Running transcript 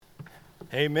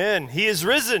Amen. He is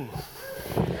risen.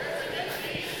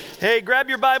 Hey, grab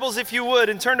your Bibles if you would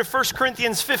and turn to 1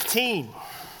 Corinthians 15.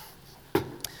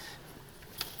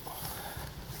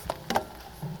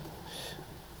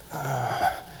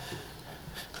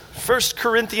 1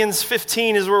 Corinthians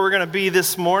 15 is where we're going to be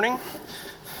this morning.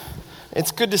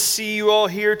 It's good to see you all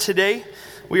here today.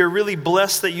 We are really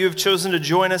blessed that you have chosen to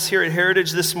join us here at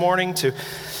Heritage this morning to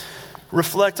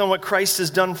reflect on what Christ has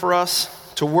done for us,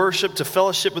 to worship, to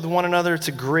fellowship with one another. It's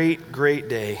a great, great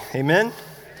day. Amen?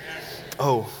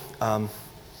 Oh, hang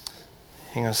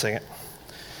on a second.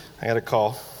 I got a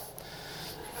call.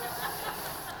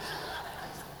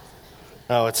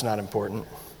 Oh, it's not important.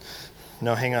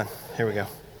 No, hang on. Here we go.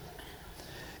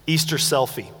 Easter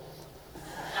selfie.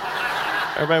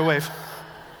 Everybody wave.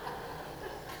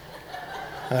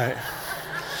 All right.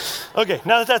 Okay,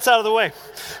 now that that's out of the way.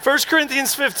 1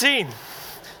 Corinthians 15.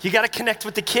 You got to connect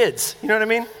with the kids. You know what I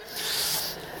mean?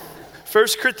 1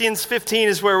 Corinthians 15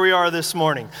 is where we are this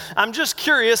morning. I'm just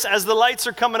curious, as the lights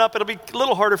are coming up, it'll be a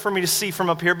little harder for me to see from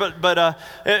up here, but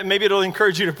maybe it'll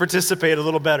encourage you to participate a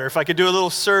little better. If I could do a little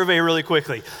survey really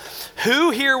quickly.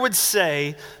 Who here would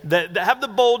say that have the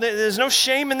boldness, there's no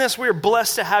shame in this, we are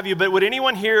blessed to have you, but would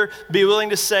anyone here be willing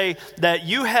to say that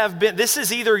you have been, this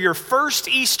is either your first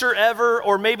Easter ever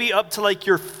or maybe up to like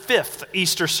your fifth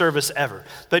Easter service ever,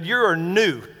 that you are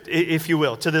new, if you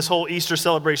will, to this whole Easter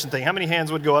celebration thing? How many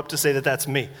hands would go up to say that that's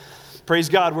me? Praise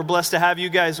God, we're blessed to have you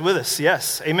guys with us.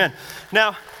 Yes, amen.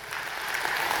 Now,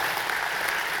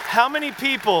 how many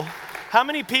people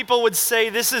would say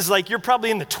this is like, you're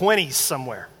probably in the 20s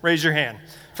somewhere? Raise your hand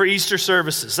for Easter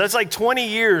services. That's like 20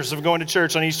 years of going to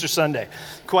church on Easter Sunday.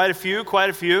 Quite a few.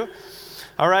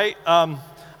 All right. I'm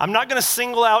not going to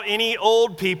single out any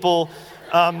old people.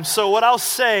 So what I'll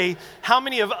say, how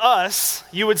many of us,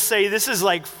 you would say this is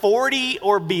like 40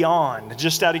 or beyond,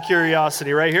 just out of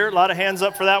curiosity right here? A lot of hands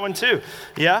up for that one too.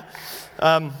 Yeah.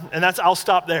 And I'll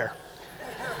stop there.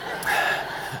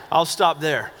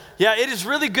 Yeah, it is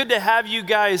really good to have you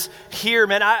guys here,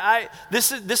 man.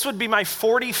 This would be my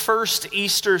 41st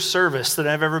Easter service that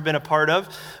I've ever been a part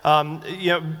of.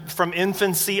 From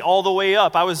infancy all the way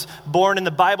up. I was born in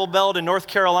the Bible Belt in North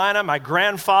Carolina. My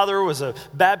grandfather was a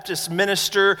Baptist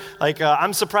minister.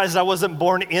 I'm surprised I wasn't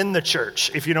born in the church,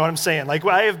 if you know what I'm saying.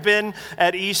 I have been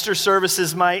at Easter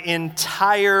services my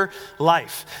entire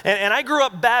life. And I grew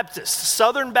up Baptist,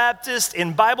 Southern Baptist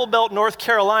in Bible Belt, North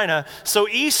Carolina. So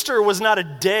Easter was not a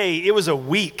day. It was a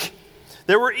week.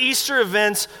 There were Easter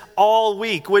events all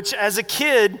week, which as a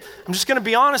kid, I'm just going to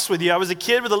be honest with you, I was a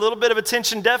kid with a little bit of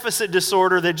attention deficit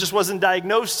disorder that just wasn't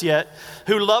diagnosed yet,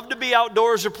 who loved to be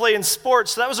outdoors or playing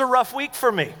sports. So that was a rough week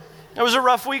for me.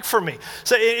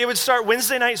 So it would start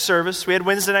Wednesday night service. We had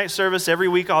Wednesday night service every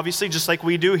week, obviously, just like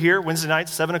we do here. Wednesday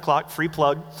nights, 7 o'clock, free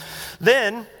plug.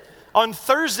 Then on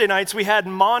Thursday nights, we had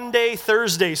Maundy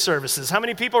Thursday services. How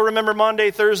many people remember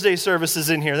Maundy Thursday services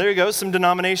in here? There you go. Some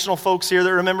denominational folks here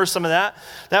that remember some of that.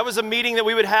 That was a meeting that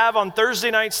we would have on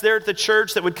Thursday nights there at the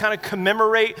church that would kind of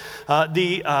commemorate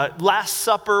the Last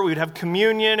Supper. We would have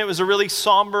communion. It was a really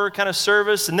somber kind of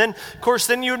service. And then, of course,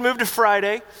 you would move to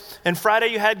Friday. And Friday,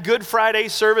 you had Good Friday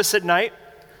service at night,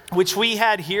 which we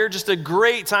had here. Just a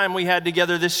great time we had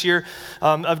together this year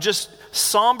of just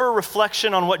somber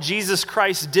reflection on what Jesus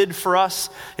Christ did for us.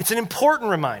 It's an important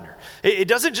reminder. It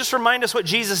doesn't just remind us what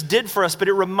Jesus did for us, but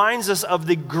it reminds us of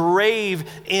the grave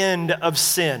end of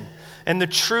sin and the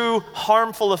true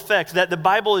harmful effect, that the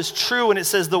Bible is true when it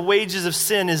says the wages of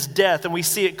sin is death, and we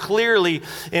see it clearly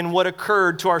in what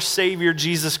occurred to our Savior,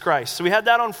 Jesus Christ. So we had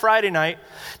that on Friday night.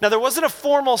 Now, there wasn't a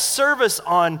formal service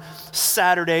on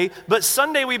Saturday, but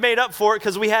Sunday we made up for it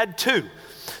because we had two.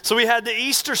 So we had the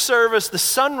Easter service, the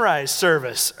sunrise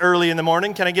service early in the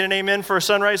morning. Can I get an amen for a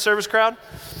sunrise service, crowd?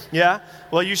 Yeah?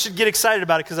 Well, you should get excited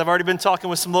about it because I've already been talking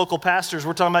with some local pastors.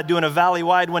 We're talking about doing a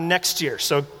valley-wide one next year,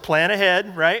 so plan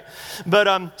ahead, right?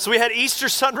 But so we had Easter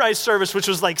sunrise service, which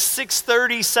was like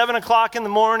 6:30, 7 o'clock in the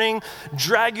morning,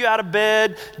 drag you out of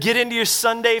bed, get into your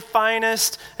Sunday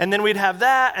finest, and then we'd have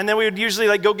that, and then we would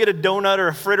usually go get a donut or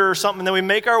a fritter or something, and then we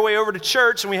make our way over to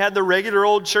church, and we had the regular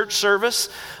old church service.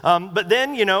 But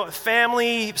then,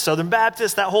 family, Southern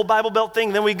Baptist, that whole Bible Belt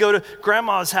thing, then we'd go to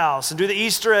grandma's house and do the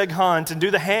Easter egg hunt and do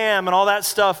the ham and all that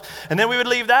stuff. And then we would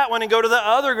leave that one and go to the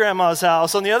other grandma's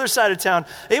house on the other side of town.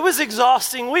 It was an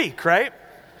exhausting week, right?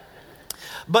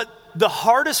 But the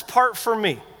hardest part for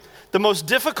me, the most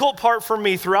difficult part for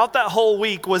me throughout that whole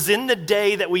week was in the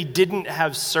day that we didn't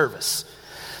have service,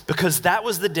 because that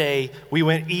was the day we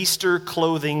went Easter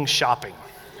clothing shopping.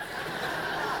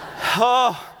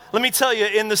 Let me tell you,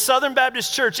 in the Southern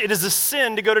Baptist Church, it is a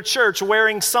sin to go to church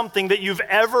wearing something that you've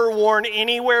ever worn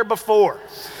anywhere before.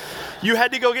 You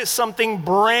had to go get something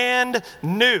brand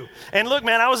new. And look,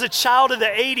 man, I was a child of the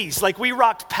 80s. Like, we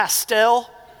rocked pastel.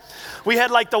 We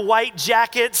had like the white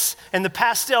jackets and the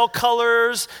pastel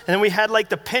colors, and then we had like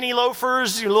the penny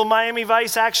loafers, your little Miami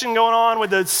Vice action going on with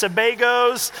the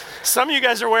Sebagos. Some of you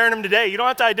guys are wearing them today. You don't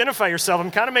have to identify yourself. I'm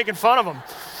kind of making fun of them.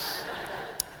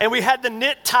 And we had the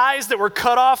knit ties that were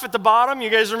cut off at the bottom.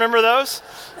 You guys remember those?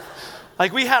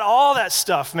 Like, we had all that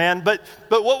stuff, man. But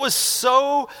what was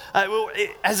so,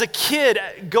 as a kid,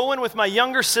 going with my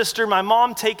younger sister, my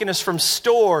mom taking us from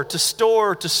store to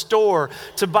store to store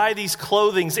to buy these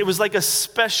clothings, it was like a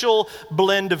special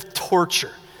blend of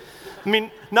torture. I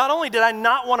mean, not only did I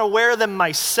not want to wear them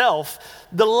myself,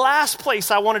 the last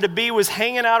place I wanted to be was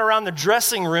hanging out around the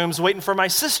dressing rooms waiting for my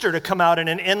sister to come out in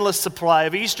an endless supply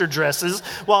of Easter dresses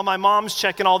while my mom's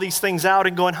checking all these things out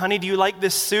and going, honey, do you like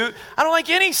this suit? I don't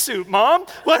like any suit, Mom.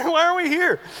 Why are we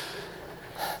here?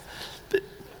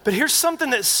 But here's something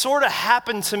that sort of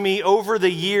happened to me over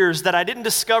the years that I didn't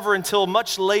discover until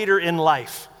much later in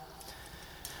life.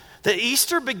 That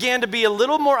Easter began to be a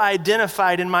little more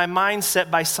identified in my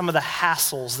mindset by some of the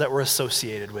hassles that were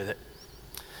associated with it.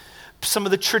 Some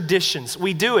of the traditions.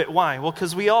 We do it. Why? Well,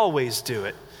 because we always do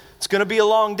it. It's going to be a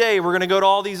long day. We're going to go to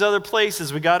all these other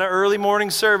places. We got an early morning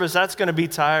service. That's going to be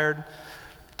tired.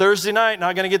 Thursday night,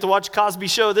 not going to get to watch Cosby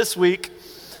Show this week.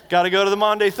 Got to go to the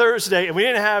Monday, Thursday. And we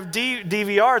didn't have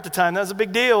DVR at the time. That was a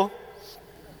big deal.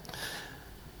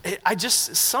 I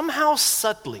just somehow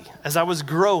subtly, as I was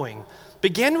growing,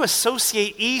 began to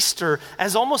associate Easter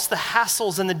as almost the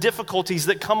hassles and the difficulties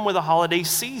that come with a holiday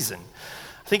season.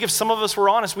 I think if some of us were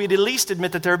honest, we'd at least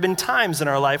admit that there have been times in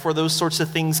our life where those sorts of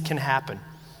things can happen.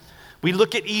 We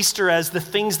look at Easter as the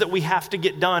things that we have to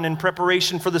get done in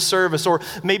preparation for the service, or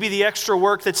maybe the extra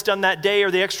work that's done that day,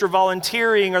 or the extra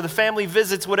volunteering, or the family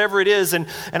visits, whatever it is. And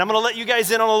I'm going to let you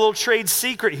guys in on a little trade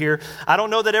secret here. I don't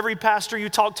know that every pastor you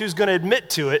talk to is going to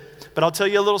admit to it, but I'll tell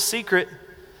you a little secret.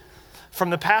 From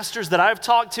the pastors that I've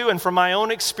talked to and from my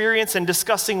own experience and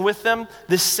discussing with them,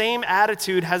 this same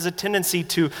attitude has a tendency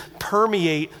to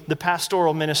permeate the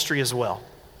pastoral ministry as well.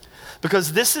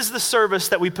 Because this is the service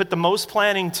that we put the most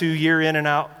planning to year in and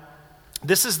out.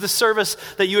 This is the service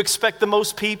that you expect the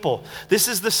most people. This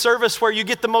is the service where you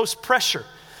get the most pressure.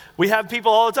 We have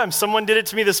people all the time. Someone did it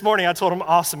to me this morning. I told them,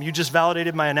 awesome, you just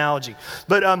validated my analogy.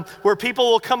 But where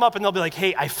people will come up and they'll be like,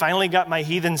 hey, I finally got my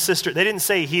heathen sister. They didn't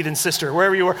say heathen sister,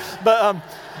 wherever you were. But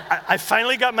I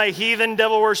finally got my heathen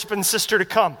devil-worshiping sister to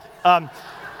come.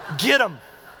 Get them.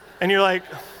 And you're like,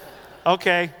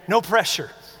 okay, no pressure.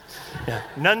 Yeah,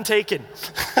 none taken.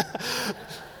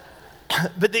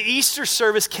 But the Easter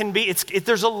service can be,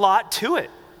 there's a lot to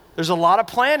it. There's a lot of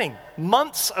planning.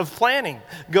 Months of planning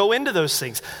go into those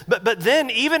things. But then,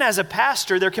 even as a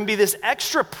pastor, there can be this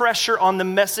extra pressure on the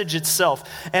message itself.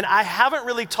 And I haven't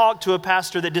really talked to a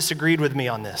pastor that disagreed with me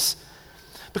on this.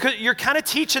 Because you're kind of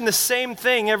teaching the same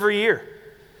thing every year.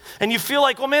 And you feel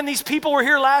like, well, man, these people were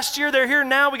here last year. They're here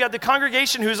now. We got the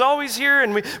congregation who's always here.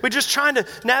 And we're just trying to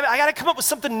I got to come up with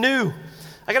something new.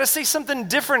 I got to say something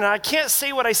different. And I can't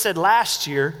say what I said last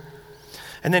year.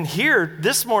 And then here,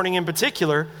 this morning in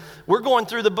particular, we're going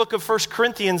through the book of 1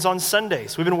 Corinthians on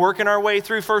Sundays. We've been working our way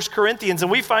through 1 Corinthians, and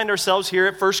we find ourselves here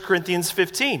at 1 Corinthians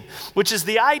 15, which is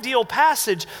the ideal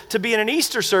passage to be in an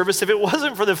Easter service if it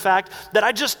wasn't for the fact that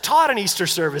I just taught an Easter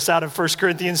service out of 1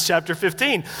 Corinthians chapter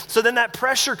 15. So then that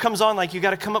pressure comes on, like you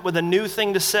got to come up with a new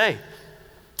thing to say.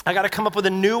 I got to come up with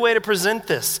a new way to present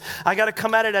this. I got to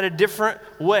come at it at a different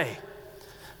way.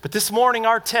 But this morning,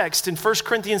 our text in 1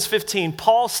 Corinthians 15,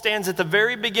 Paul stands at the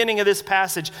very beginning of this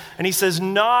passage and he says,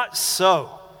 not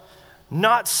so,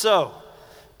 not so.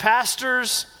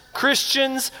 Pastors,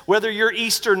 Christians, whether you're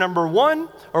Easter number 1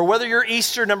 or whether you're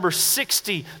Easter number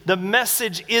 60, the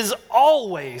message is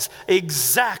always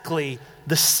exactly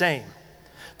the same.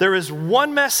 There is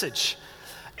one message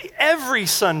every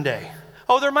Sunday.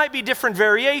 Oh, there might be different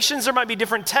variations, there might be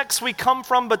different texts we come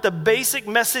from, but the basic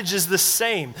message is the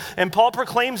same. And Paul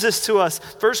proclaims this to us.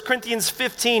 1 Corinthians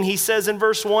 15, he says in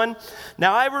verse 1,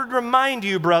 now I would remind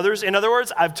you, brothers, in other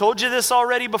words, I've told you this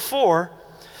already before,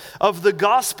 of the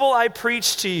gospel I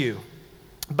preached to you,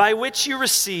 by which you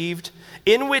received,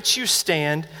 in which you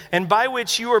stand, and by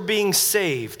which you are being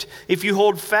saved, if you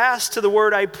hold fast to the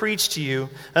word I preached to you,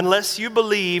 unless you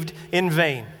believed in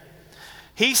vain.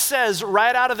 He says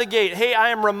right out of the gate, hey, I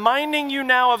am reminding you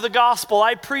now of the gospel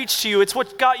I preached to you. It's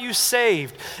what got you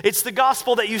saved. It's the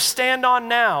gospel that you stand on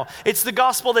now. It's the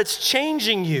gospel that's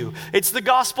changing you. It's the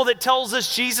gospel that tells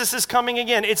us Jesus is coming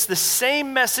again. It's the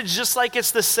same message, just like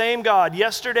it's the same God.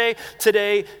 Yesterday,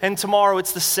 today, and tomorrow,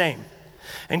 it's the same.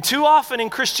 And too often in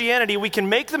Christianity, we can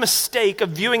make the mistake of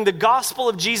viewing the gospel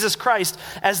of Jesus Christ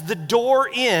as the door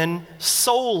in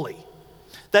solely.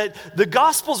 That the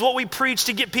gospel is what we preach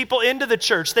to get people into the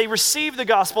church. They receive the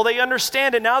gospel, they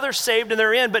understand it, now they're saved and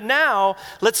they're in. But now,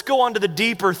 let's go on to the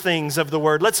deeper things of the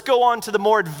word. Let's go on to the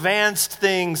more advanced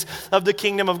things of the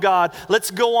kingdom of God.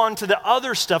 Let's go on to the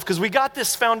other stuff, because we got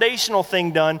this foundational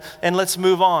thing done, and let's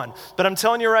move on. But I'm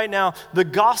telling you right now, the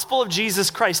gospel of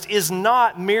Jesus Christ is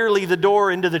not merely the door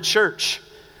into the church.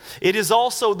 It is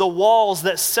also the walls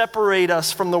that separate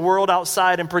us from the world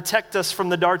outside and protect us from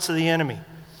the darts of the enemy.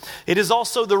 It is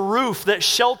also the roof that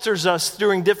shelters us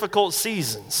during difficult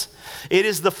seasons. It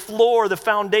is the floor, the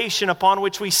foundation upon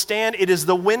which we stand. It is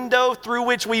the window through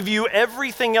which we view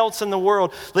everything else in the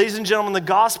world. Ladies and gentlemen, the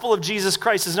gospel of Jesus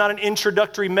Christ is not an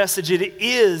introductory message. It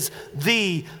is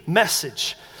the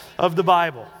message of the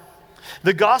Bible.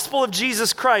 The gospel of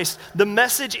Jesus Christ, the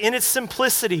message in its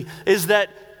simplicity is that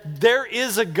there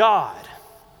is a God,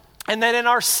 and that in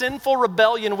our sinful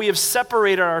rebellion we have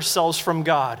separated ourselves from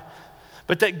God.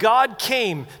 But that God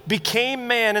came, became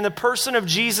man in the person of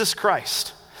Jesus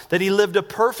Christ, that he lived a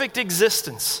perfect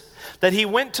existence, that he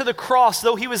went to the cross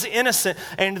though he was innocent,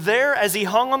 and there as he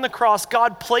hung on the cross,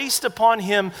 God placed upon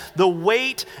him the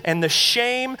weight and the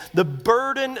shame, the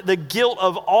burden, the guilt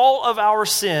of all of our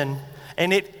sin,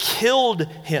 and it killed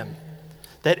him.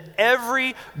 That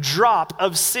every drop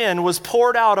of sin was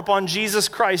poured out upon Jesus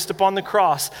Christ upon the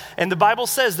cross. And the Bible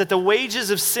says that the wages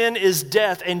of sin is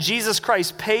death, and Jesus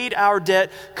Christ paid our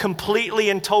debt completely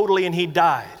and totally, and he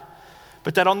died.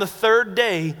 But that on the third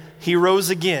day, he rose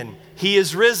again. He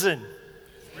is risen.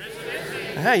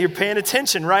 Yeah, you're paying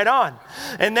attention, right on.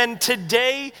 And then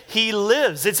today he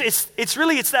lives.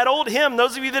 It's that old hymn.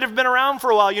 Those of you that have been around for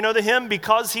a while, you know the hymn,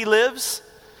 Because He Lives?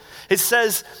 It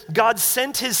says, God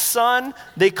sent his son,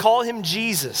 they call him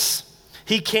Jesus.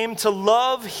 He came to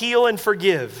love, heal, and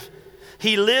forgive.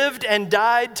 He lived and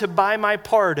died to buy my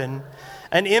pardon.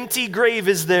 An empty grave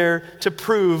is there to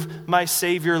prove my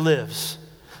Savior lives.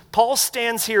 Paul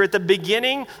stands here at the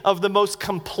beginning of the most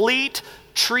complete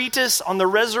treatise on the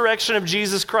resurrection of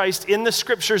Jesus Christ in the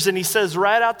scriptures, and he says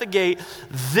right out the gate,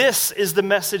 this is the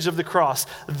message of the cross.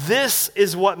 This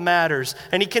is what matters.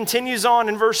 And he continues on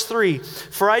in verse 3,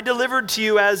 for I delivered to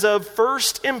you as of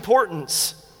first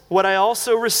importance what I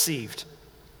also received,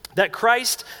 that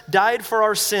Christ died for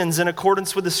our sins in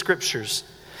accordance with the scriptures,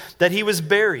 that he was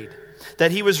buried,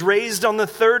 that he was raised on the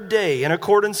third day in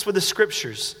accordance with the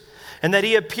scriptures, and that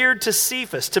he appeared to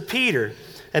Cephas, to Peter,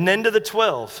 and then to the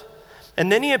 12. And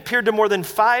then he appeared to more than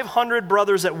 500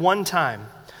 brothers at one time,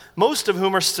 most of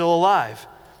whom are still alive,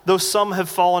 though some have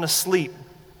fallen asleep.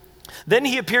 Then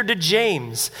he appeared to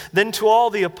James, then to all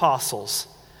the apostles.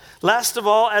 Last of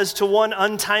all, as to one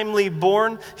untimely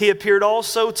born, he appeared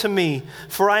also to me,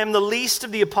 for I am the least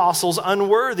of the apostles,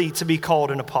 unworthy to be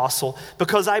called an apostle,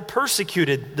 because I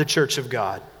persecuted the church of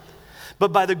God.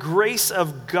 But by the grace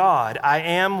of God, I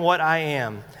am what I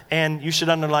am. And you should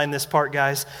underline this part,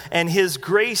 guys. And his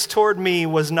grace toward me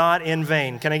was not in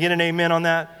vain. Can I get an amen on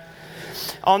that?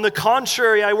 On the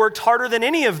contrary, I worked harder than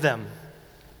any of them,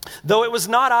 though it was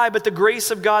not I, but the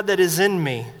grace of God that is in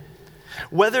me.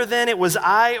 Whether then it was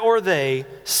I or they,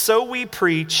 so we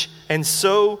preach, and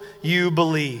so you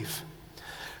believe.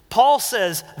 Paul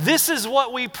says, this is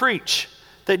what we preach.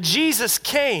 That Jesus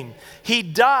came, he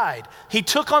died, he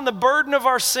took on the burden of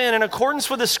our sin in accordance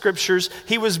with the scriptures,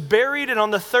 he was buried, and on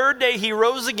the third day he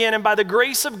rose again, and by the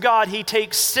grace of God he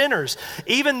takes sinners,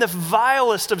 even the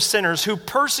vilest of sinners who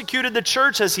persecuted the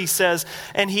church, as he says,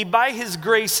 and he by his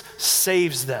grace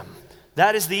saves them.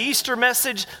 That is the Easter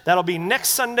message. That'll be next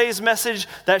Sunday's message.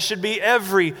 That should be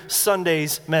every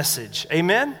Sunday's message.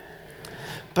 Amen?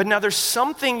 But now there's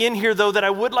something in here, though, that I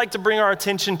would like to bring our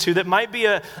attention to that might be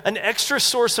an extra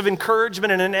source of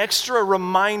encouragement and an extra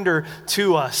reminder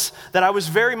to us that I was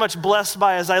very much blessed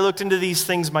by as I looked into these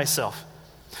things myself.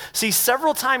 See,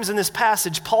 several times in this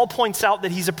passage, Paul points out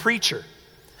that he's a preacher.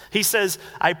 He says,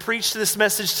 I preached this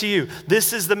message to you.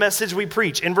 This is the message we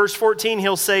preach. In verse 14,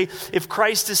 he'll say, if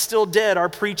Christ is still dead, our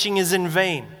preaching is in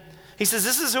vain. He says,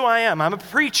 this is who I am. I'm a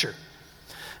preacher.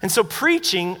 And so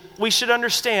preaching, we should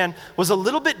understand, was a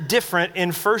little bit different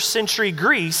in first century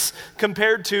Greece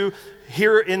compared to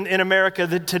here in America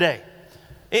today.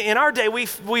 In our day, we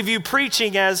view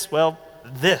preaching as, well,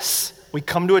 this. We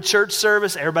come to a church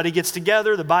service, everybody gets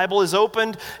together, the Bible is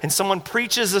opened, and someone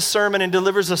preaches a sermon and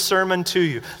delivers a sermon to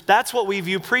you. That's what we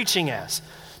view preaching as.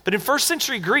 But in first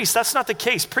century Greece, that's not the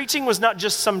case. Preaching was not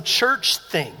just some church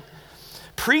thing.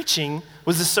 Preaching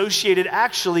was associated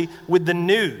actually with the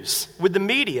news, with the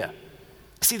media.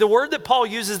 See, the word that Paul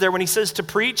uses there when he says to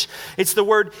preach, it's the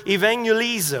word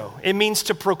evangelizo. It means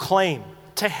to proclaim,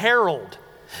 to herald.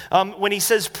 When he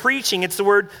says preaching, it's the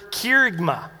word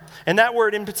kyrigma. And that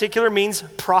word in particular means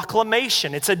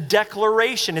proclamation. It's a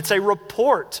declaration. It's a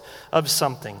report of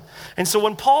something. And so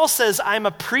when Paul says, I'm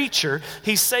a preacher,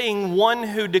 he's saying one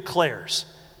who declares.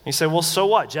 You say, well, so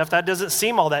what, Jeff? That doesn't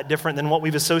seem all that different than what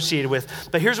we've associated with.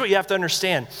 But here's what you have to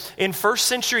understand. In first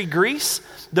century Greece,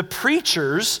 the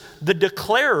preachers, the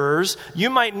declarers, you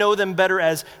might know them better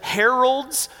as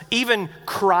heralds, even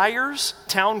criers,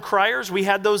 town criers. We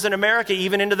had those in America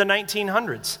even into the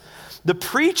 1900s. The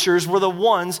preachers were the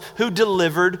ones who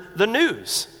delivered the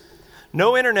news.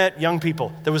 No internet, young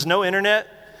people. There was no internet.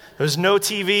 There was no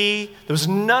TV. There was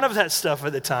none of that stuff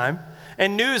at the time.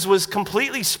 And news was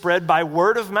completely spread by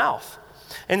word of mouth.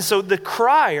 And so the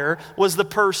crier was the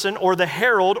person, or the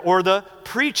herald, or the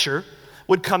preacher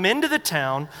would come into the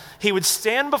town. He would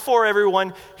stand before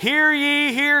everyone, hear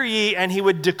ye, and he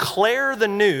would declare the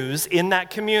news in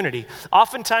that community.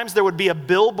 Oftentimes there would be a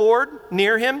billboard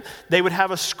near him. They would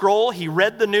have a scroll. He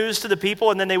read the news to the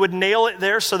people, and then they would nail it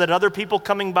there so that other people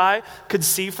coming by could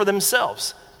see for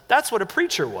themselves. That's what a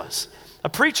preacher was. A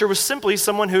preacher was simply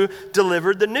someone who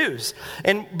delivered the news.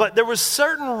 But there was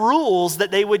certain rules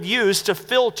that they would use to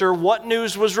filter what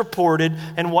news was reported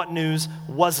and what news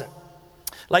wasn't.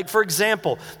 Like, for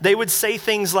example, they would say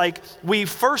things like, we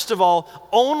first of all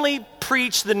only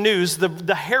preach the news,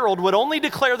 the herald would only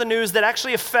declare the news that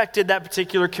actually affected that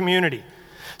particular community.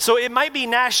 So it might be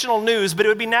national news, but it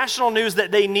would be national news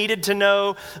that they needed to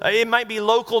know. It might be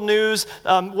local news,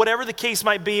 whatever the case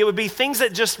might be. It would be things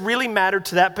that just really mattered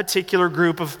to that particular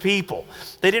group of people.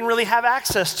 They didn't really have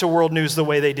access to world news the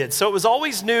way they did. So it was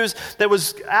always news that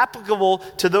was applicable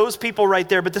to those people right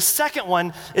there. But the second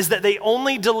one is that they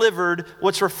only delivered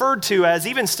what's referred to as,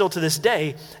 even still to this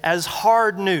day, as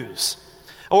hard news.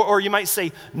 Or you might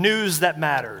say, news that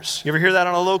matters. You ever hear that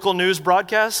on a local news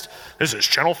broadcast? This is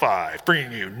Channel 5,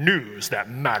 bringing you news that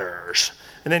matters.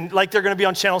 And then like they're going to be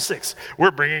on Channel 6, we're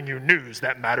bringing you news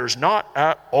that matters not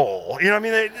at all. You know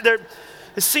what I mean?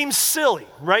 It seems silly,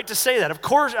 right, to say that. Of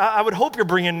course, I would hope you're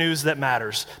bringing news that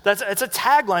matters. It's a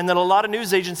tagline that a lot of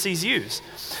news agencies use.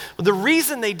 But the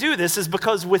reason they do this is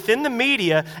because within the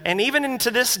media, and even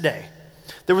into this day,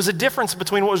 there was a difference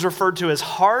between what was referred to as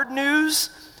hard news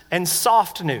and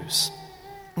soft news.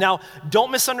 Now, don't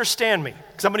misunderstand me,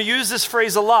 because I'm going to use this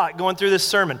phrase a lot going through this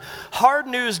sermon. Hard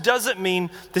news doesn't mean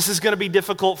this is going to be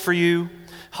difficult for you.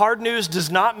 Hard news does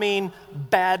not mean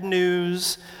bad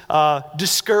news,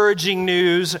 discouraging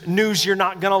news you're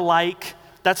not going to like.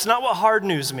 That's not what hard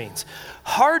news means.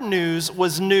 Hard news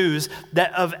was news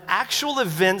that of actual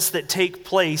events that take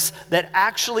place that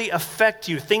actually affect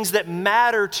you, things that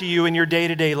matter to you in your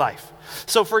day-to-day life.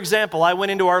 So, for example, I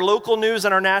went into our local news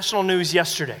and our national news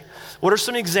yesterday. What are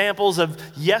some examples of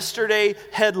yesterday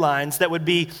headlines that would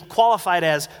be qualified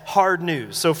as hard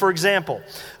news? So, for example,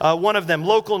 one of them,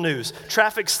 local news,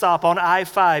 traffic stop on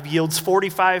I-5 yields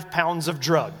 45 pounds of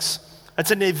drugs.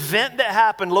 That's an event that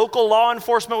happened. Local law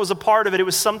enforcement was a part of it. It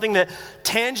was something that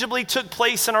tangibly took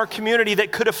place in our community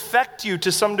that could affect you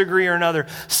to some degree or another.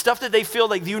 Stuff that they feel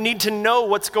like you need to know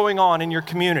what's going on in your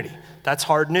community. That's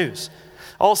hard news.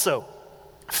 Also,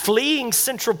 fleeing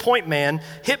Central Point man,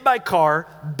 hit by car,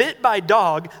 bit by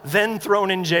dog, then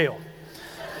thrown in jail.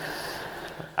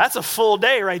 That's a full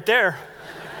day right there.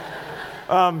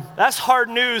 That's hard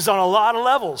news on a lot of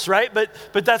levels, right? But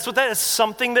that's what that is,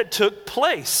 something that took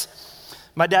place.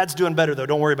 My dad's doing better though,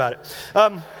 don't worry about it.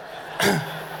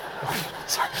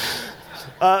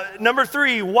 Number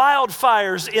 3,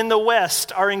 wildfires in the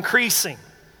West are increasing.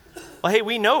 Well, hey,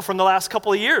 we know from the last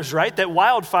couple of years, right, that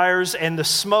wildfires and the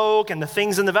smoke and the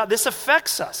things in the valley, this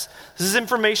affects us. This is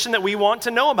information that we want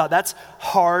to know about. That's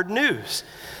hard news.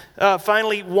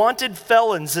 Finally, wanted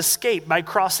felons escape by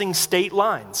crossing state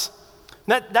lines.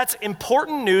 That's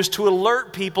important news to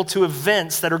alert people to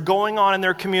events that are going on in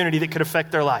their community that could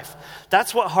affect their life.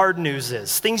 That's what hard news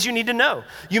is, things you need to know.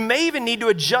 You may even need to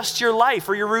adjust your life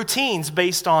or your routines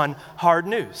based on hard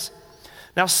news.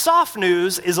 Now, soft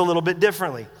news is a little bit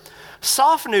differently.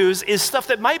 Soft news is stuff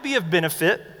that might be of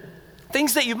benefit,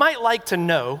 things that you might like to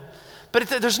know, but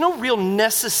there's no real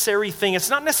necessary thing. It's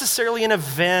not necessarily an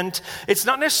event. It's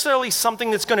not necessarily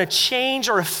something that's going to change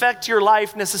or affect your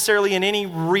life necessarily in any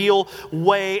real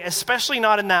way, especially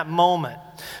not in that moment.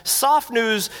 Soft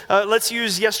news, let's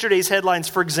use yesterday's headlines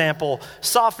for example.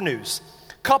 Soft news,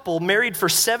 couple married for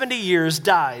 70 years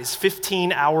dies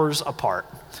 15 hours apart.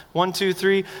 1, 2,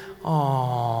 3,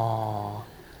 aww.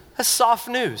 That's soft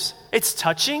news. It's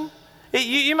touching.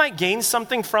 You might gain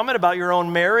something from it about your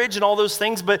own marriage and all those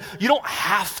things, but you don't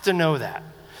have to know that.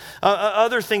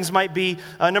 Other things might be,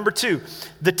 number 2,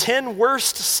 the 10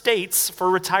 worst states for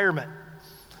retirement.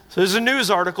 So there's a news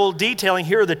article detailing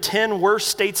here are the 10 worst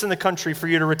states in the country for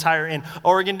you to retire in.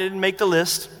 Oregon didn't make the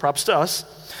list. Props to us.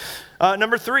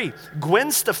 Number 3,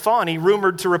 Gwen Stefani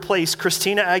rumored to replace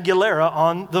Christina Aguilera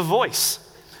on The Voice.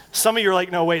 Some of you are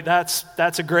like, no, wait, that's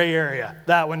a gray area,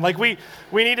 that one. Like, we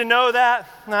need to know that.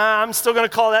 Nah, I'm still going to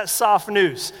call that soft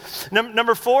news.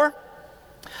 Number 4,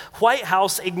 White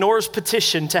House ignores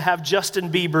petition to have Justin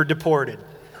Bieber deported.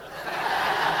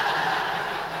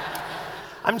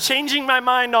 I'm changing my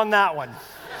mind on that one.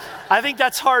 I think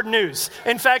that's hard news.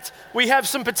 In fact, we have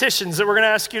some petitions that we're going to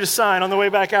ask you to sign on the way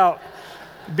back out.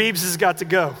 Biebs has got to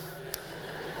go.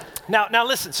 Now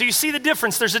listen, so you see the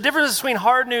difference. There's a difference between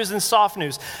hard news and soft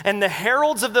news. And the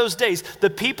heralds of those days, the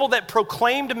people that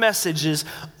proclaimed messages,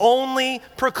 only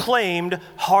proclaimed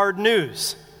hard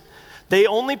news. They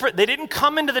didn't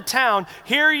come into the town,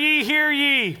 hear ye, hear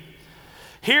ye.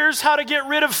 Here's how to get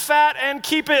rid of fat and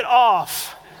keep it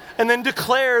off. And then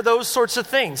declare those sorts of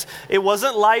things. It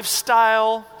wasn't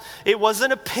lifestyle. It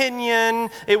wasn't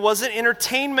opinion. It wasn't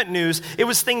entertainment news. It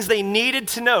was things they needed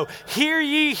to know. Hear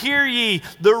ye,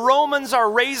 the Romans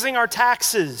are raising our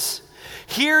taxes.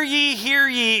 Hear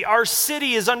ye, our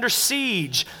city is under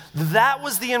siege. That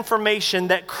was the information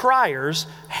that criers,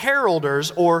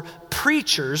 heralders, or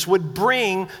preachers would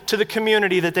bring to the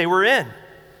community that they were in.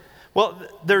 Well,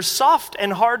 there's soft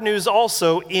and hard news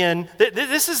also in,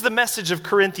 this is the message of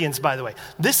Corinthians, by the way.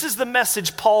 This is the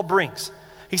message Paul brings.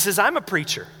 He says, I'm a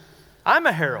preacher. I'm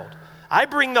a herald. I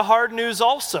bring the hard news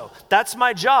also. That's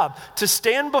my job, to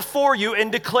stand before you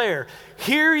and declare,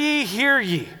 hear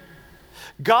ye.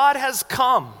 God has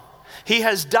come. He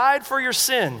has died for your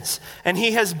sins, and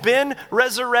he has been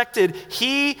resurrected.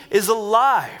 He is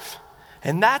alive.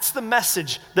 And that's the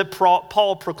message that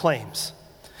Paul proclaims.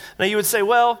 Now you would say,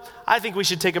 well, I think we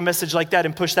should take a message like that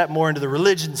and push that more into the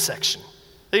religion section.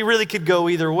 They really could go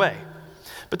either way.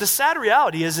 But the sad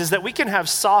reality is that we can have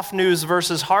soft news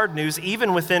versus hard news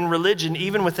even within religion,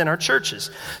 even within our churches.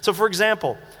 So for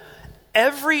example,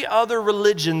 every other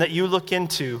religion that you look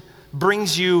into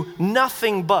brings you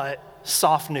nothing but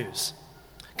soft news.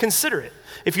 Consider it.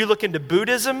 If you look into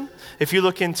Buddhism, if you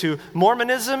look into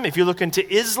Mormonism, if you look into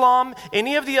Islam,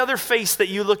 any of the other faiths that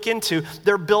you look into,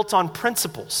 they're built on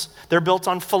principles. They're built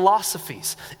on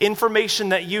philosophies, information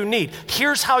that you need.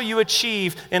 Here's how you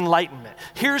achieve enlightenment.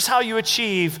 Here's how you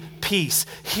achieve peace.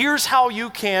 Here's how you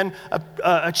can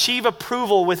achieve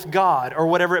approval with God or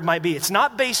whatever it might be. It's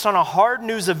not based on a hard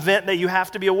news event that you have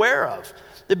to be aware of.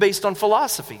 They're based on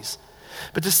philosophies.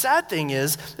 But the sad thing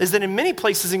is that in many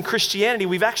places in Christianity,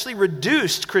 we've actually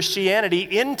reduced Christianity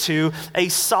into a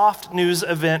soft news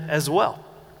event as well.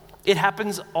 It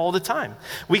happens all the time.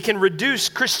 We can reduce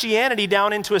Christianity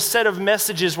down into a set of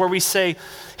messages where we say,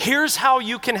 here's how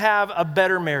you can have a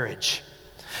better marriage.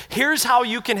 Here's how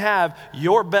you can have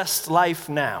your best life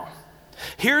now.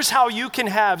 Here's how you can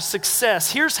have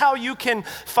success. Here's how you can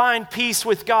find peace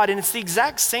with God. And it's the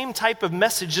exact same type of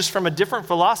message, just from a different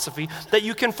philosophy, that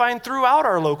you can find throughout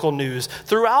our local news,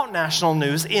 throughout national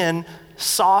news, in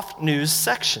soft news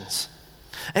sections.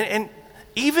 And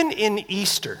even in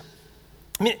Easter,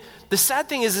 I mean, the sad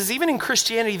thing is even in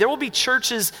Christianity, there will be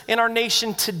churches in our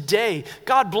nation today,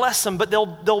 God bless them, but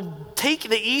they'll take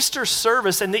the Easter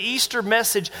service and the Easter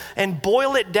message and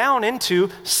boil it down into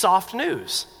soft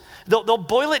news. They'll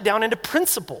boil it down into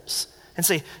principles and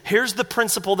say, here's the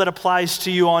principle that applies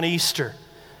to you on Easter.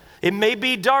 It may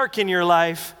be dark in your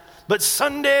life, but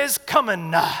Sunday's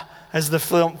coming, as the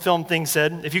film thing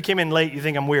said. If you came in late, you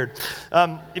think I'm weird.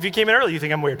 If you came in early, you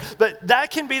think I'm weird. But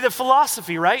that can be the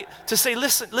philosophy, right? To say,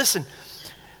 listen,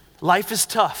 life is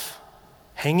tough.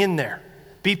 Hang in there.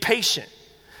 Be patient.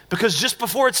 Because just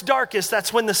before it's darkest,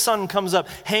 that's when the sun comes up.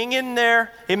 Hang in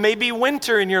there. It may be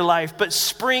winter in your life, but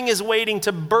spring is waiting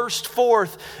to burst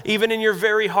forth even in your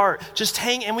very heart. Just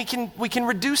hang, and we can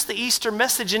reduce the Easter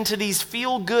message into these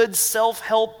feel-good,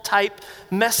 self-help type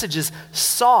messages.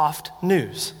 Soft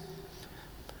news.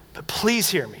 But please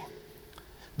hear me.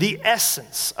 The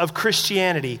essence of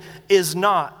Christianity is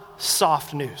not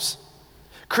soft news.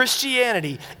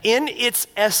 Christianity, in its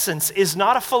essence, is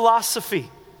not a philosophy.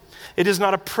 It is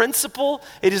not a principle.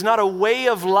 It is not a way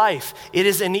of life. It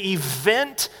is an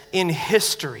event in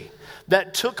history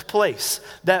that took place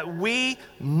that we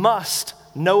must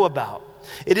know about.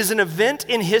 It is an event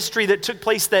in history that took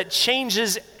place that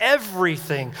changes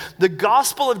everything. The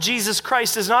gospel of Jesus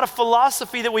Christ is not a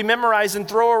philosophy that we memorize and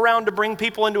throw around to bring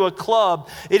people into a club.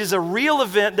 It is a real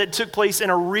event that took place in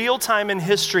a real time in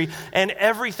history, and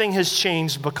everything has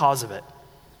changed because of it.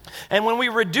 And when we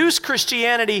reduce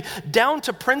Christianity down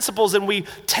to principles and we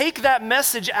take that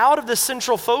message out of the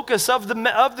central focus of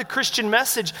the Christian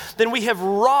message, then we have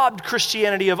robbed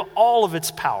Christianity of all of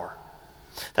its power.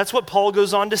 That's what Paul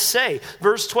goes on to say.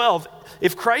 Verse 12,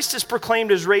 if Christ is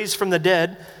proclaimed as raised from the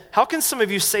dead, how can some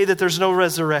of you say that there's no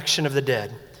resurrection of the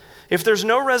dead? If there's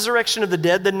no resurrection of the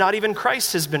dead, then not even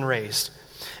Christ has been raised.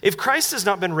 If Christ has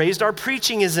not been raised, our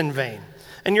preaching is in vain,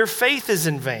 and your faith is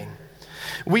in vain.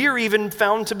 We are even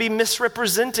found to be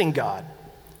misrepresenting God,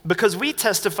 because we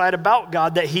testified about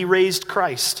God that he raised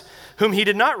Christ, whom he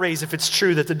did not raise, if it's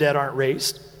true that the dead aren't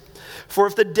raised. For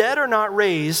if the dead are not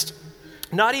raised,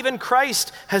 not even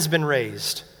Christ has been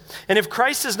raised. And if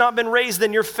Christ has not been raised,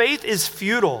 then your faith is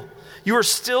futile. You are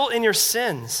still in your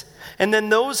sins. And then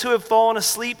those who have fallen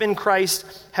asleep in Christ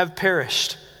have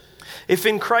perished. If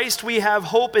in Christ we have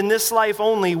hope in this life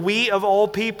only, we of all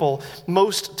people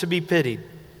most to be pitied.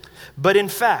 But in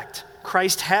fact,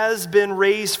 Christ has been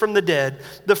raised from the dead,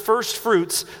 the first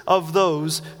fruits of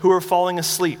those who are falling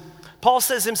asleep. Paul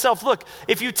says himself, look,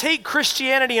 if you take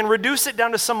Christianity and reduce it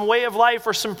down to some way of life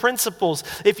or some principles,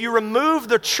 if you remove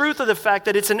the truth of the fact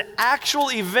that it's an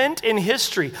actual event in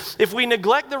history, if we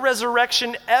neglect the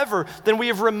resurrection ever, then we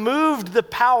have removed the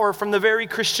power from the very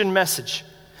Christian message.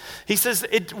 He says,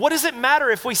 what does it matter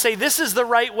if we say this is the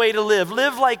right way to live?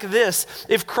 Live like this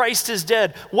if Christ is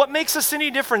dead. What makes us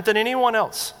any different than anyone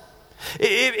else?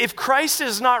 If Christ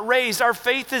is not raised, our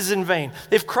faith is in vain.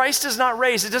 If Christ is not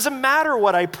raised, it doesn't matter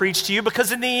what I preach to you,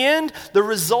 because in the end, the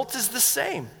result is the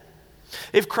same.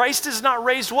 If Christ is not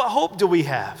raised, what hope do we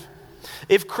have?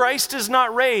 If Christ is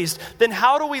not raised, then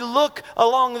how do we look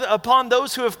upon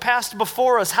those who have passed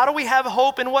before us? How do we have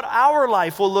hope in what our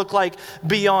life will look like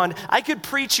beyond? I could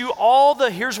preach you all the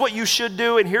here's what you should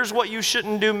do and here's what you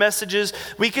shouldn't do messages.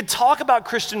 We could talk about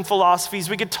Christian philosophies.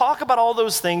 We could talk about all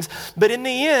those things. But in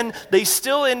the end, they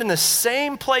still end in the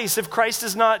same place if Christ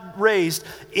is not raised,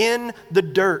 in the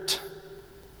dirt.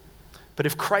 But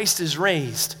if Christ is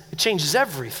raised, it changes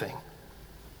everything.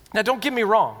 Now, don't get me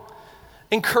wrong.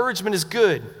 Encouragement is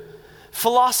good.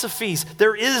 Philosophies,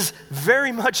 there is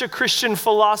very much a Christian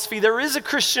philosophy. There is a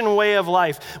Christian way of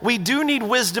life. We do need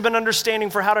wisdom and understanding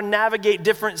for how to navigate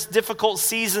difficult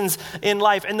seasons in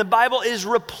life. And the Bible is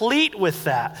replete with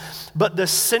that. But the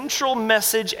central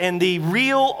message and the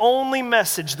real only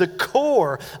message, the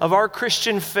core of our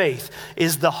Christian faith,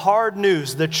 is the hard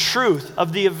news, the truth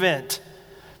of the event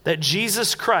that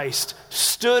Jesus Christ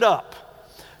stood up,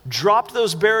 dropped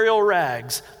those burial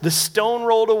rags, the stone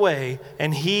rolled away,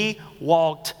 and he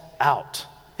walked out.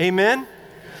 Amen?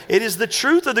 It is the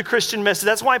truth of the Christian message.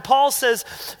 That's why Paul says,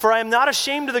 for I am not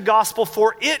ashamed of the gospel,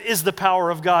 for it is the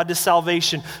power of God to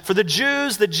salvation. For the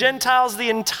Jews, the Gentiles, the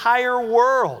entire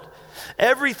world.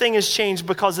 Everything has changed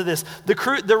because of this.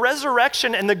 The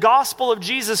resurrection and the gospel of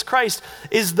Jesus Christ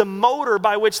is the motor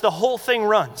by which the whole thing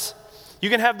runs. You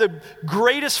can have the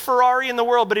greatest Ferrari in the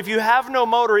world, but if you have no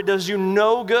motor, it does you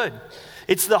no good.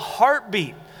 It's the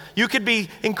heartbeat. You could be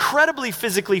incredibly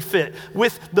physically fit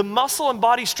with the muscle and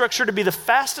body structure to be the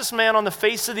fastest man on the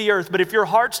face of the earth, but if your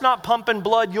heart's not pumping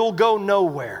blood, you'll go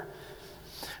nowhere.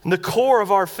 And the core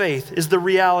of our faith is the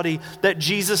reality that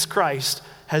Jesus Christ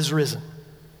has risen.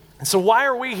 And so why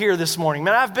are we here this morning?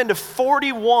 Man, I've been to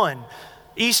 41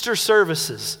 Easter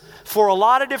services for a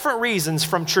lot of different reasons,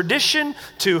 from tradition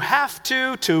to have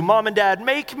to mom and dad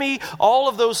make me, all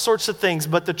of those sorts of things.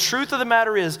 But the truth of the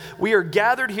matter is, we are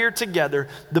gathered here together,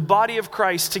 the body of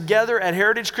Christ, together at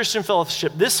Heritage Christian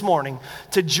Fellowship this morning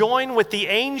to join with the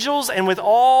angels and with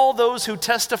all those who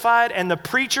testified and the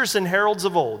preachers and heralds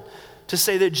of old to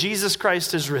say that Jesus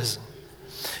Christ is risen.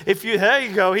 There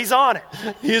you go, he's on it.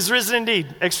 He is risen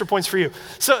indeed. Extra points for you.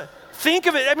 So, think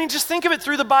of it, just think of it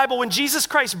through the Bible. When Jesus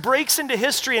Christ breaks into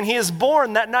history and he is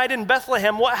born that night in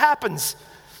Bethlehem, what happens?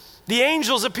 The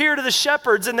angels appear to the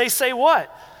shepherds and they say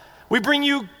what? We bring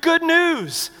you good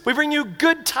news. We bring you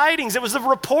good tidings. It was the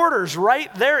reporters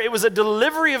right there. It was a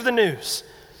delivery of the news.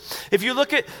 If you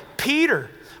look at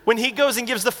Peter, when he goes and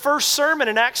gives the first sermon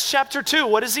in Acts chapter 2,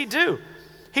 what does he do?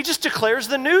 He just declares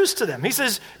the news to them. He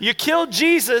says, you killed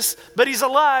Jesus, but he's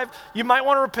alive. You might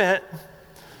want to repent.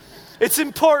 It's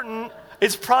important.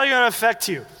 It's probably going to affect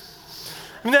you.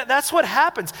 That's what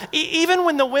happens. Even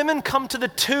when the women come to the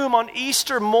tomb on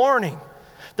Easter morning,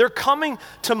 they're coming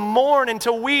to mourn and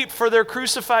to weep for their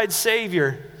crucified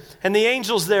Savior. And the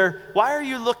angel's there. Why are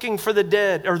you looking for the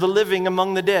dead or the living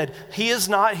among the dead? He is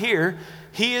not here.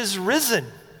 He is risen.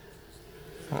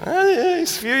 A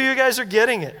few of you guys are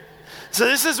getting it. So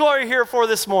this is what we're here for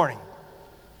this morning.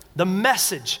 The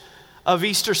message of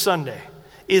Easter Sunday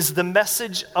is the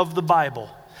message of the Bible,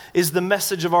 is the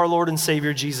message of our Lord and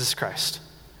Savior Jesus Christ.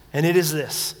 And it is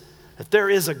this: that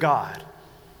there is a God,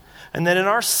 and that in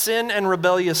our sin and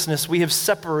rebelliousness, we have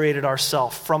separated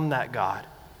ourselves from that God,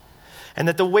 and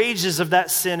that the wages of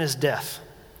that sin is death,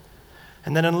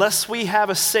 and that unless we have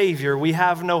a Savior, we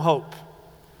have no hope.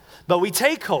 But we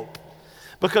take hope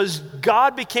because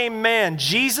God became man.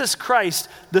 Jesus Christ,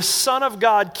 the Son of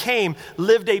God, came,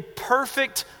 lived a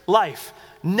perfect life,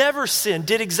 never sinned,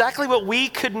 did exactly what we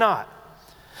could not.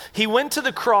 He went to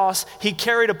the cross. He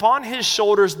carried upon his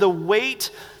shoulders the weight,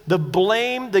 the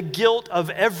blame, the guilt of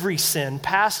every sin,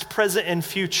 past, present, and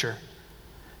future.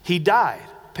 He died,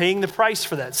 paying the price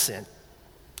for that sin.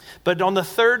 But on the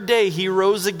third day, he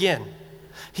rose again.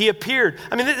 He appeared.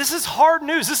 I mean, this is hard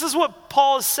news. This is what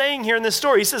Paul is saying here in this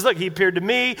story. He says, look, he appeared to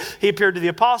me. He appeared to the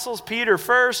apostles, Peter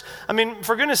first. I mean,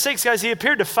 for goodness sakes, guys, he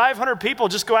appeared to 500 people.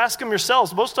 Just go ask them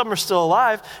yourselves. Most of them are still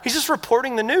alive. He's just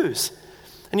reporting the news.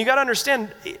 And you got to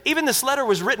understand, even this letter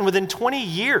was written within 20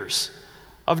 years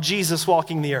of Jesus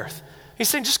walking the earth. He's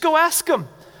saying, just go ask them.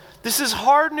 This is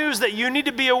hard news that you need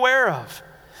to be aware of.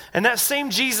 And that same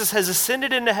Jesus has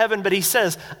ascended into heaven, but he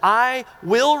says, I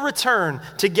will return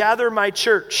to gather my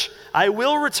church. I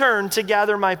will return to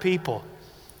gather my people.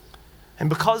 And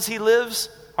because he lives,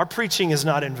 our preaching is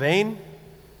not in vain.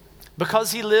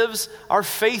 Because he lives, our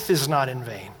faith is not in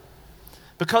vain.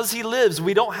 Because he lives,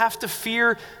 we don't have to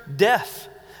fear death.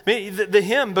 I mean, the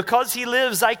hymn, because he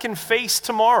lives, I can face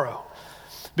tomorrow.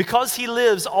 Because he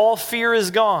lives, all fear is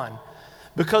gone.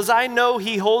 Because I know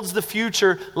he holds the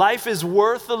future, life is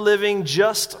worth the living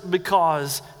just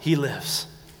because he lives.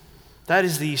 That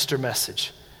is the Easter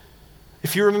message.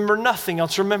 If you remember nothing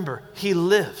else, remember, he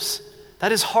lives.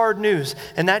 That is hard news,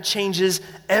 and that changes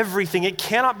everything. It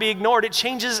cannot be ignored. It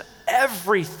changes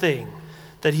everything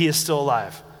that he is still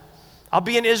alive. I'll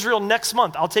be in Israel next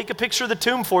month. I'll take a picture of the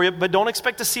tomb for you, but don't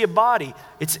expect to see a body.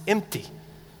 It's empty.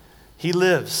 He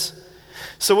lives.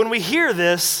 So when we hear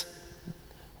this,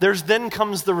 then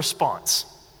comes the response.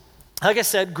 Like I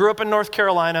said, grew up in North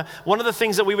Carolina. One of the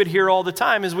things that we would hear all the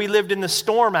time is we lived in the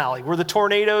storm alley where the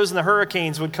tornadoes and the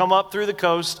hurricanes would come up through the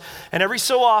coast. And every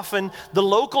so often, the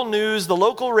local news, the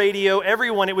local radio,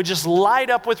 everyone, it would just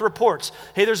light up with reports.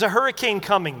 Hey, there's a hurricane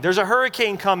coming. There's a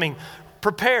hurricane coming.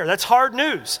 Prepare. That's hard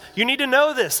news. You need to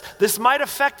know this. This might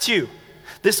affect you.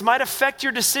 This might affect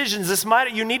your decisions.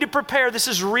 You need to prepare. This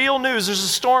is real news. There's a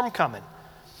storm coming.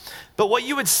 But what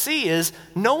you would see is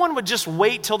no one would just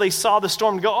wait till they saw the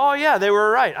storm and go, oh yeah, they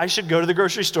were right. I should go to the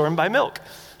grocery store and buy milk.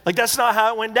 Like that's not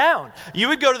how it went down. You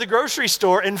would go to the grocery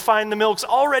store and find the milk's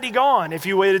already gone if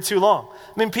you waited too long.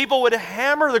 I mean, people would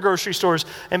hammer the grocery stores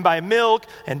and buy milk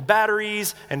and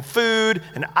batteries and food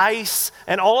and ice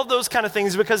and all of those kind of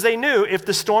things because they knew if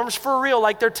the storm's for real,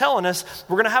 like they're telling us,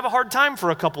 we're going to have a hard time for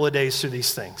a couple of days through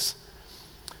these things.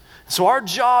 So our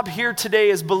job here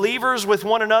today as believers with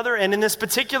one another, and in this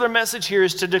particular message here,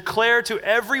 is to declare to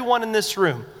everyone in this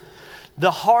room the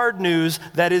hard news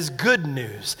that is good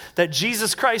news, that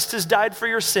Jesus Christ has died for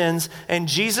your sins and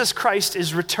Jesus Christ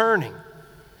is returning.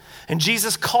 And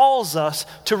Jesus calls us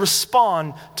to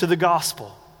respond to the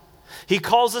gospel. He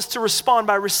calls us to respond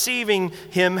by receiving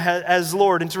him as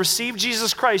Lord. And to receive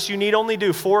Jesus Christ, you need only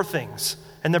do 4 things,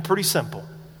 and they're pretty simple.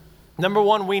 Number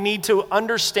 1, we need to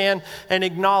understand and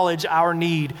acknowledge our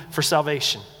need for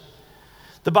salvation.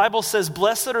 The Bible says,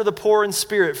 blessed are the poor in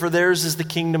spirit, for theirs is the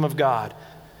kingdom of God.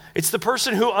 It's the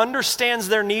person who understands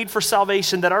their need for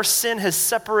salvation, that our sin has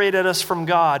separated us from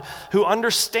God, who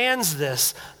understands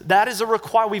this. That is a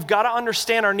requirement. We've got to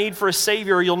understand our need for a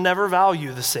Savior, or you'll never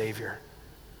value the Savior.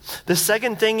 The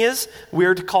second thing is,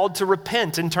 we're called to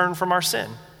repent and turn from our sin.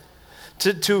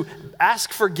 To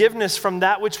ask forgiveness from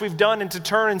that which we've done and to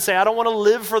turn and say, I don't want to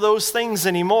live for those things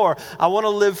anymore. I want to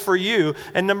live for you.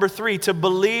 And number 3, to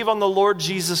believe on the Lord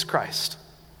Jesus Christ.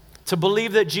 To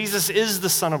believe that Jesus is the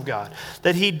Son of God,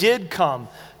 that he did come,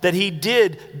 that he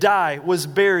did die, was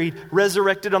buried,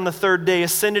 resurrected on the third day,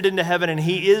 ascended into heaven, and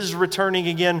he is returning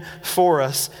again for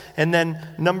us. And then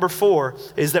number 4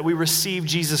 is that we receive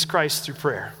Jesus Christ through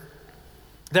prayer.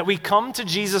 That we come to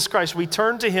Jesus Christ, we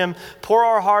turn to him, pour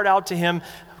our heart out to him,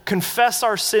 confess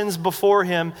our sins before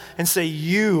him, and say,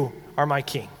 you are my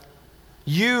King.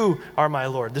 You are my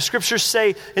Lord. The scriptures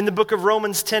say in the book of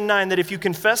Romans 10:9 that if you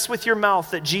confess with your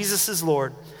mouth that Jesus is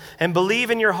Lord and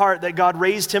believe in your heart that God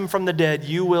raised him from the dead,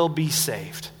 you will be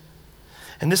saved.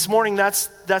 And this morning, that's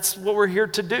what we're here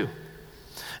to do.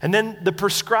 And then the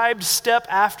prescribed step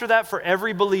after that for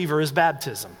every believer is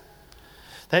baptism.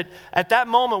 That at that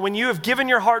moment, when you have given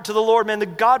your heart to the Lord, man,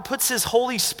 that God puts his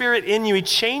Holy Spirit in you. He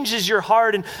changes your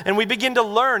heart, and we begin to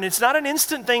learn. It's not an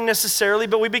instant thing necessarily,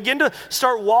 but we begin to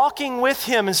start walking with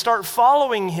him and start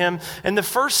following him. And the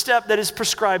first step that is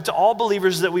prescribed to all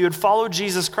believers is that we would follow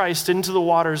Jesus Christ into the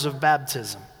waters of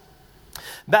baptism.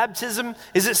 Baptism,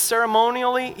 is it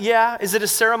ceremonially? Yeah. Is it a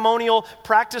ceremonial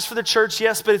practice for the church?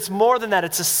 Yes, but it's more than that.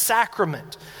 It's a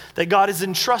sacrament that God has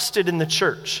entrusted in the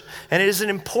church. And it is an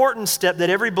important step that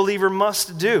every believer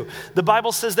must do. The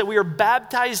Bible says that we are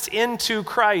baptized into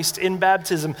Christ in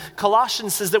baptism.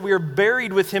 Colossians says that we are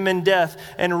buried with him in death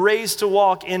and raised to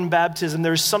walk in baptism.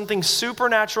 There's something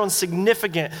supernatural and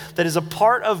significant that is a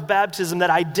part of baptism that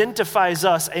identifies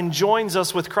us and joins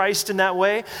us with Christ in that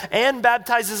way and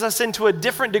baptizes us into a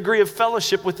different degree of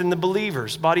fellowship within the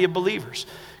believers, body of believers.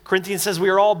 Corinthians says we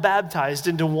are all baptized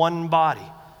into one body.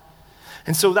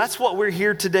 And so that's what we're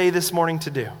here today, this morning, to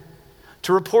do.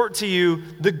 To report to you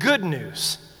the good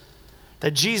news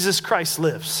that Jesus Christ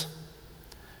lives.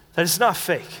 That it's not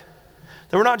fake.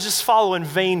 That we're not just following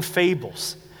vain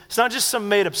fables. It's not just some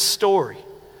made up story.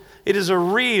 It is a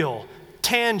real,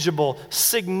 tangible,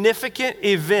 significant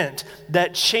event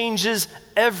that changes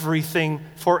everything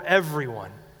for everyone.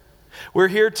 We're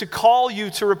here to call you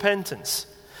to repentance.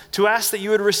 To ask that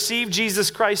you would receive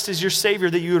Jesus Christ as your Savior,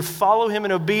 that you would follow him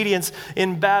in obedience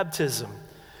in baptism,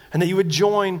 and that you would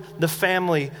join the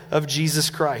family of Jesus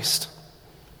Christ.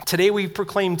 Today we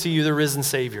proclaim to you the risen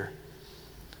Savior.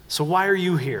 So why are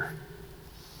you here?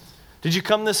 Did you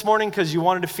come this morning because you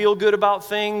wanted to feel good about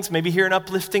things, maybe hear an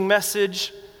uplifting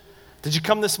message? Did you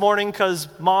come this morning because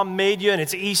mom made you and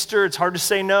it's Easter, it's hard to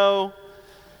say no?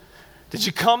 Did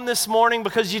you come this morning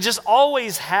because you just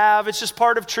always have, it's just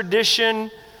part of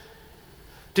tradition?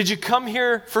 Did you come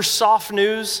here for soft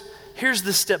news? Here's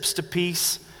the steps to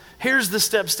peace. Here's the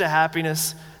steps to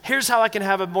happiness. Here's how I can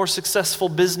have a more successful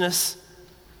business.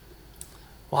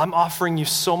 Well, I'm offering you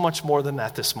so much more than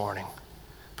that this morning,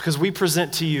 because we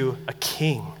present to you a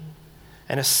king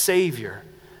and a savior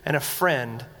and a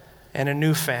friend and a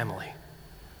new family.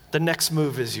 The next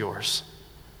move is yours.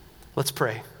 Let's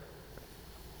pray.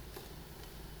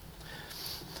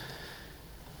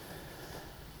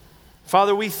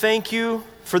 Father, we thank you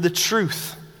for the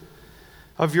truth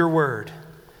of your word.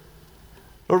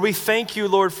 Lord, we thank you,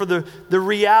 Lord, for the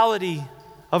reality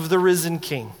of the risen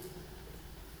King.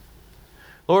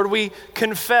 Lord, we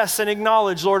confess and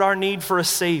acknowledge, Lord, our need for a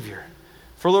Savior.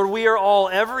 For Lord, we are all,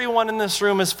 everyone in this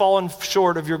room has fallen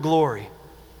short of your glory,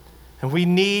 and we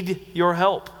need your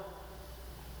help.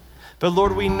 But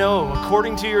Lord, we know,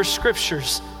 according to your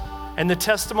scriptures and the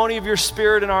testimony of your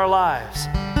Spirit in our lives,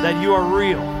 that you are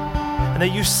real, and that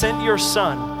you sent your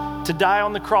Son to die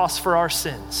on the cross for our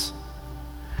sins.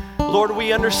 Lord,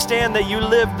 we understand that you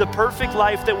lived the perfect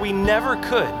life that we never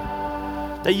could,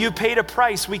 that you paid a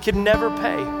price we could never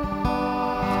pay.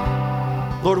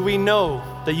 Lord, we know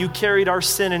that you carried our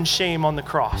sin and shame on the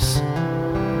cross.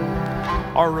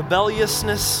 Our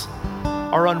rebelliousness,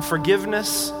 our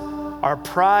unforgiveness, our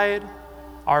pride,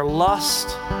 our lust,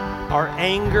 our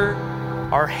anger,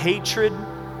 our hatred,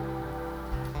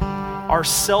 our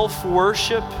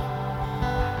self-worship.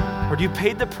 Lord, you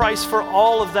paid the price for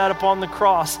all of that upon the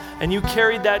cross, and you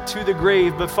carried that to the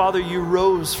grave, but Father, you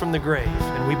rose from the grave,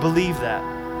 and we believe that.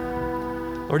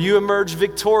 Lord, you emerged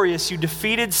victorious. You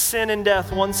defeated sin and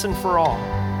death once and for all.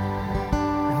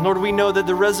 And Lord, we know that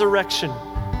the resurrection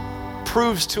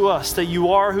proves to us that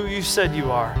you are who you said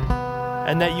you are,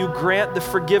 and that you grant the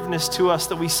forgiveness to us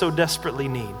that we so desperately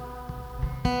need.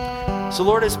 So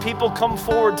Lord, as people come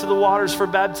forward to the waters for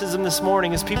baptism this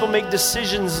morning, as people make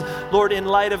decisions, Lord, in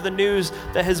light of the news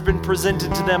that has been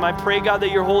presented to them, I pray, God, that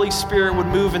your Holy Spirit would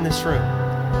move in this room.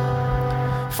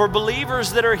 For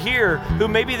believers that are here, who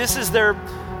maybe this is their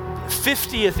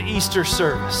 50th Easter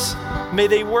service, may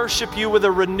they worship you with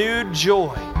a renewed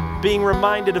joy, being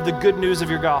reminded of the good news of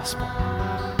your gospel.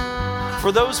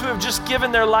 For those who have just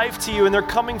given their life to you and they're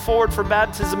coming forward for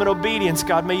baptism and obedience,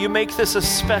 God, may you make this a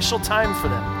special time for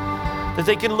them, that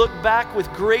they can look back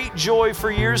with great joy for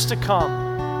years to come,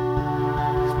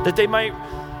 that they might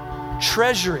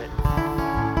treasure it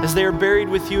as they are buried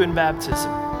with you in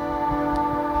baptism.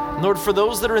 And Lord, for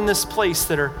those that are in this place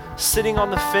that are sitting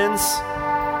on the fence,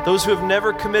 those who have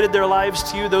never committed their lives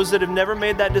to you, those that have never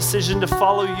made that decision to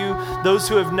follow you, those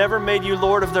who have never made you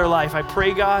Lord of their life, I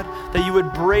pray, God, that you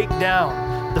would break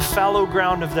down the fallow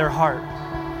ground of their heart,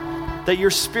 that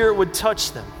your Spirit would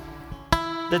touch them,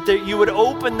 that you would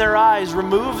open their eyes,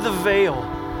 remove the veil,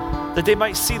 that they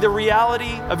might see the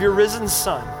reality of your risen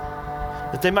Son,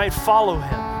 that they might follow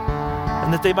him,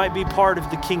 and that they might be part of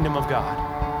the kingdom of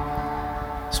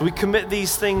God. So we commit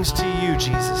these things to you,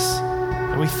 Jesus.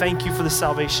 And we thank you for the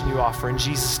salvation you offer in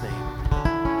Jesus' name.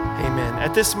 Amen.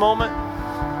 At this moment,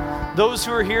 those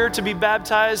who are here to be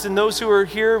baptized and those who are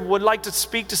here would like to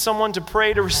speak to someone, to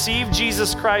pray, to receive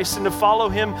Jesus Christ and to follow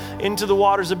him into the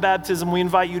waters of baptism, we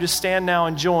invite you to stand now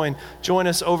and join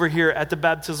us over here at the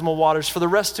baptismal waters. For the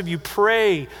rest of you,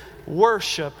 pray,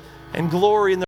 worship, and glory in the